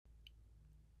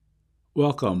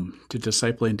Welcome to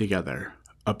Discipling Together,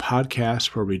 a podcast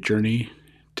where we journey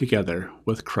together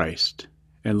with Christ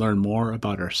and learn more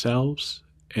about ourselves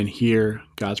and hear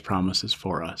God's promises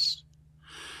for us.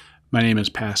 My name is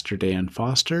Pastor Dan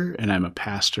Foster, and I'm a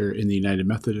pastor in the United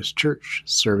Methodist Church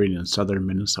serving in southern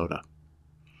Minnesota.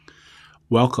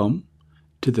 Welcome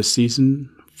to the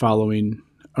season following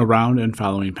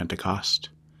Pentecost.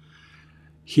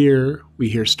 Here we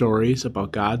hear stories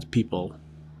about God's people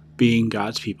being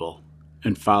God's people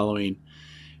and following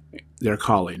their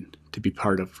calling to be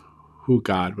part of who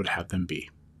God would have them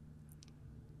be.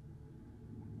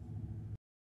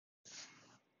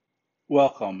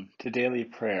 Welcome to Daily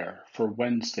Prayer for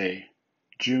Wednesday,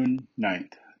 June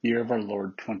 9th, year of our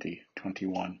Lord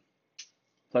 2021.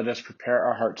 Let us prepare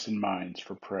our hearts and minds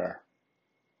for prayer.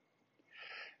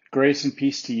 Grace and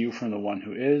peace to you from the one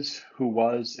who is, who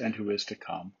was, and who is to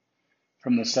come,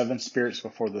 from the seven spirits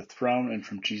before the throne, and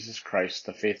from Jesus Christ,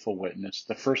 the faithful witness,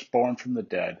 the firstborn from the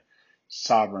dead,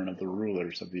 sovereign of the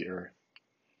rulers of the earth.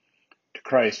 To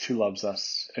Christ, who loves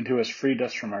us, and who has freed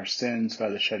us from our sins by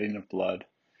the shedding of blood,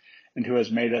 and who has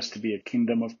made us to be a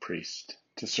kingdom of priests,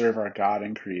 to serve our God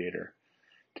and Creator.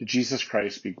 To Jesus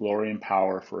Christ be glory and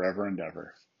power forever and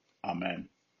ever. Amen.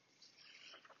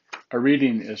 Our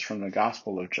reading is from the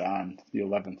Gospel of John, the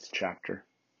 11th chapter.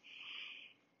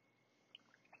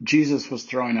 Jesus was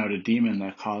throwing out a demon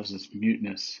that causes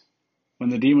muteness. When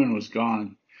the demon was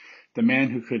gone, the man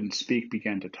who couldn't speak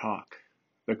began to talk.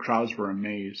 The crowds were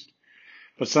amazed,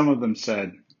 but some of them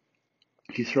said,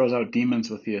 "He throws out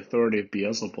demons with the authority of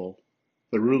Beelzebul,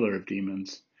 the ruler of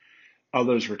demons."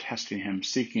 Others were testing him,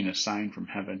 seeking a sign from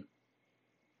heaven.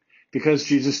 Because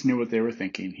Jesus knew what they were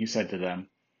thinking, he said to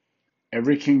them,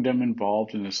 "Every kingdom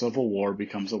involved in a civil war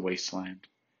becomes a wasteland,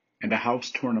 and a house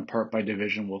torn apart by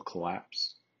division will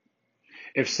collapse.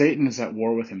 If Satan is at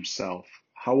war with himself,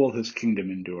 how will his kingdom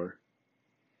endure?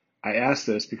 I ask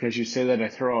this because you say that I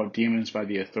throw out demons by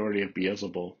the authority of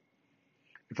Beelzebul.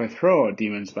 If I throw out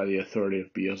demons by the authority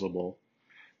of Beelzebul,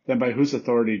 then by whose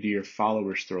authority do your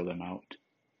followers throw them out?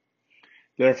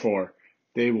 Therefore,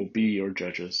 they will be your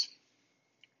judges.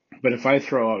 But if I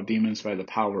throw out demons by the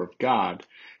power of God,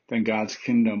 then God's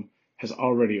kingdom has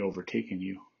already overtaken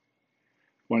you.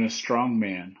 When a strong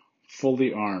man,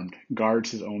 fully armed,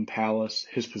 guards his own palace,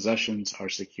 his possessions are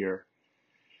secure.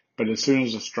 But as soon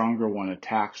as a stronger one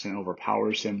attacks and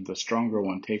overpowers him, the stronger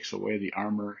one takes away the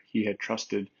armor he had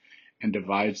trusted and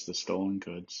divides the stolen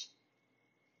goods.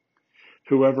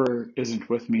 Whoever isn't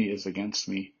with me is against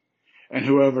me, and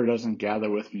whoever doesn't gather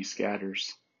with me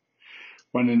scatters.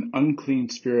 When an unclean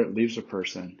spirit leaves a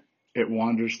person, it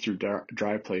wanders through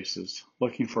dry places,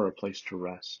 looking for a place to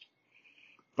rest.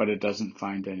 But it doesn't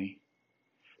find any.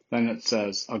 Then it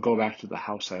says, "I'll go back to the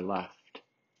house I left."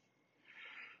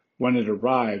 When it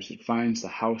arrives, it finds the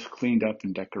house cleaned up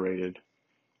and decorated.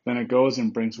 Then it goes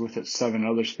and brings with it 7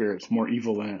 other spirits more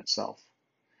evil than itself.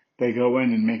 They go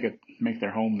in and make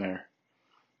their home there.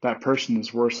 That person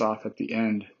is worse off at the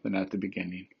end than at the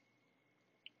beginning.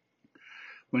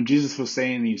 When Jesus was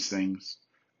saying these things,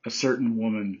 a certain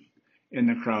woman in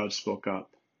the crowd spoke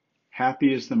up.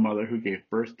 "Happy is the mother who gave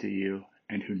birth to you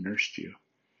and who nursed you."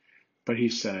 But he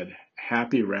said,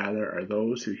 "Happy rather are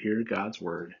those who hear God's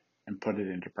word and put it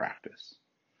into practice."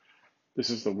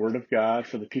 This is the word of God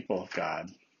for the people of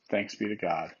God. Thanks be to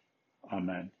God.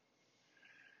 Amen.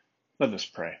 Let us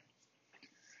pray.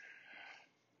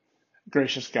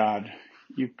 Gracious God,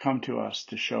 you've come to us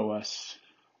to show us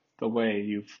the way.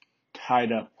 You've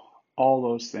tied up all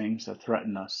those things that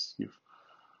threaten us. You've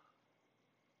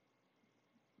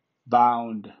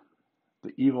bound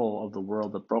the evil of the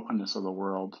world, the brokenness of the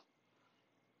world.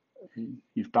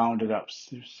 You've bound it up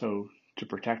so to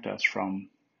protect us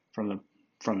from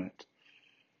it.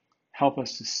 Help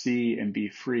us to see and be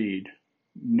freed,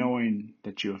 knowing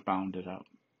that you have bound it up,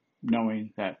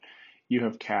 knowing that you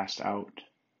have cast out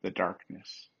the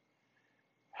darkness.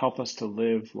 Help us to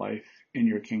live life in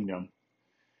your kingdom,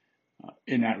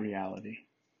 in that reality,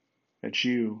 that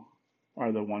you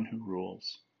are the one who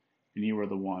rules, and you are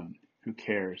the one who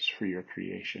cares for your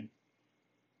creation.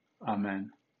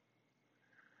 Amen.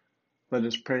 Let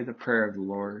us pray the prayer of the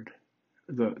Lord,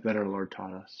 that our Lord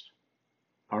taught us.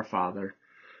 Our Father,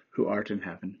 who art in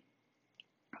heaven,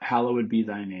 hallowed be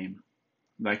thy name.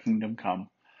 Thy kingdom come,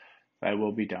 thy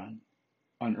will be done,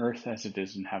 on earth as it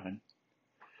is in heaven.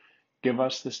 Give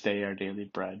us this day our daily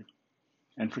bread,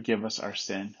 and forgive us our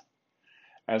sin,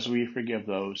 as we forgive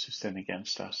those who sin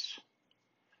against us.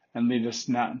 And lead us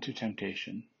not into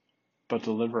temptation, but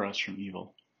deliver us from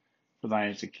evil. For thine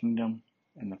is the kingdom,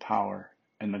 and the power,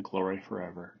 and the glory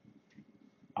forever.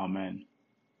 Amen.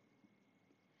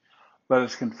 Let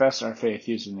us confess our faith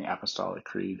using the Apostolic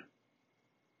Creed.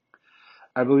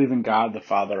 I believe in God, the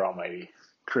Father Almighty,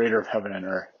 creator of heaven and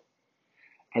earth.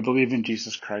 I believe in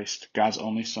Jesus Christ, God's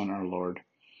only Son, our Lord,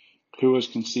 who was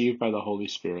conceived by the Holy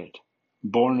Spirit,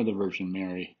 born of the Virgin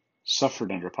Mary, suffered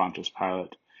under Pontius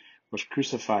Pilate, was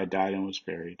crucified, died, and was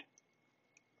buried.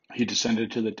 He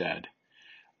descended to the dead.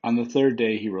 On the third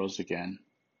day he rose again.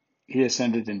 He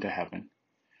ascended into heaven,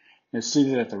 and is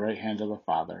seated at the right hand of the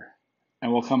Father,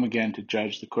 and will come again to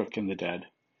judge the quick and the dead.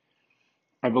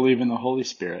 I believe in the Holy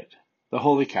Spirit, the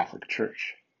Holy Catholic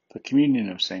Church, the communion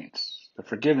of saints, the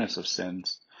forgiveness of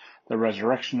sins, the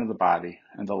resurrection of the body,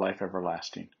 and the life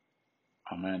everlasting.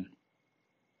 Amen.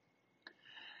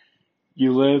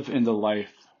 You live in the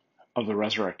life of the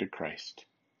resurrected Christ.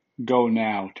 Go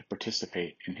now to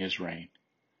participate in his reign.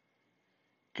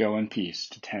 Go in peace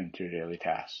to tend to your daily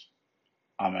tasks.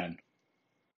 Amen.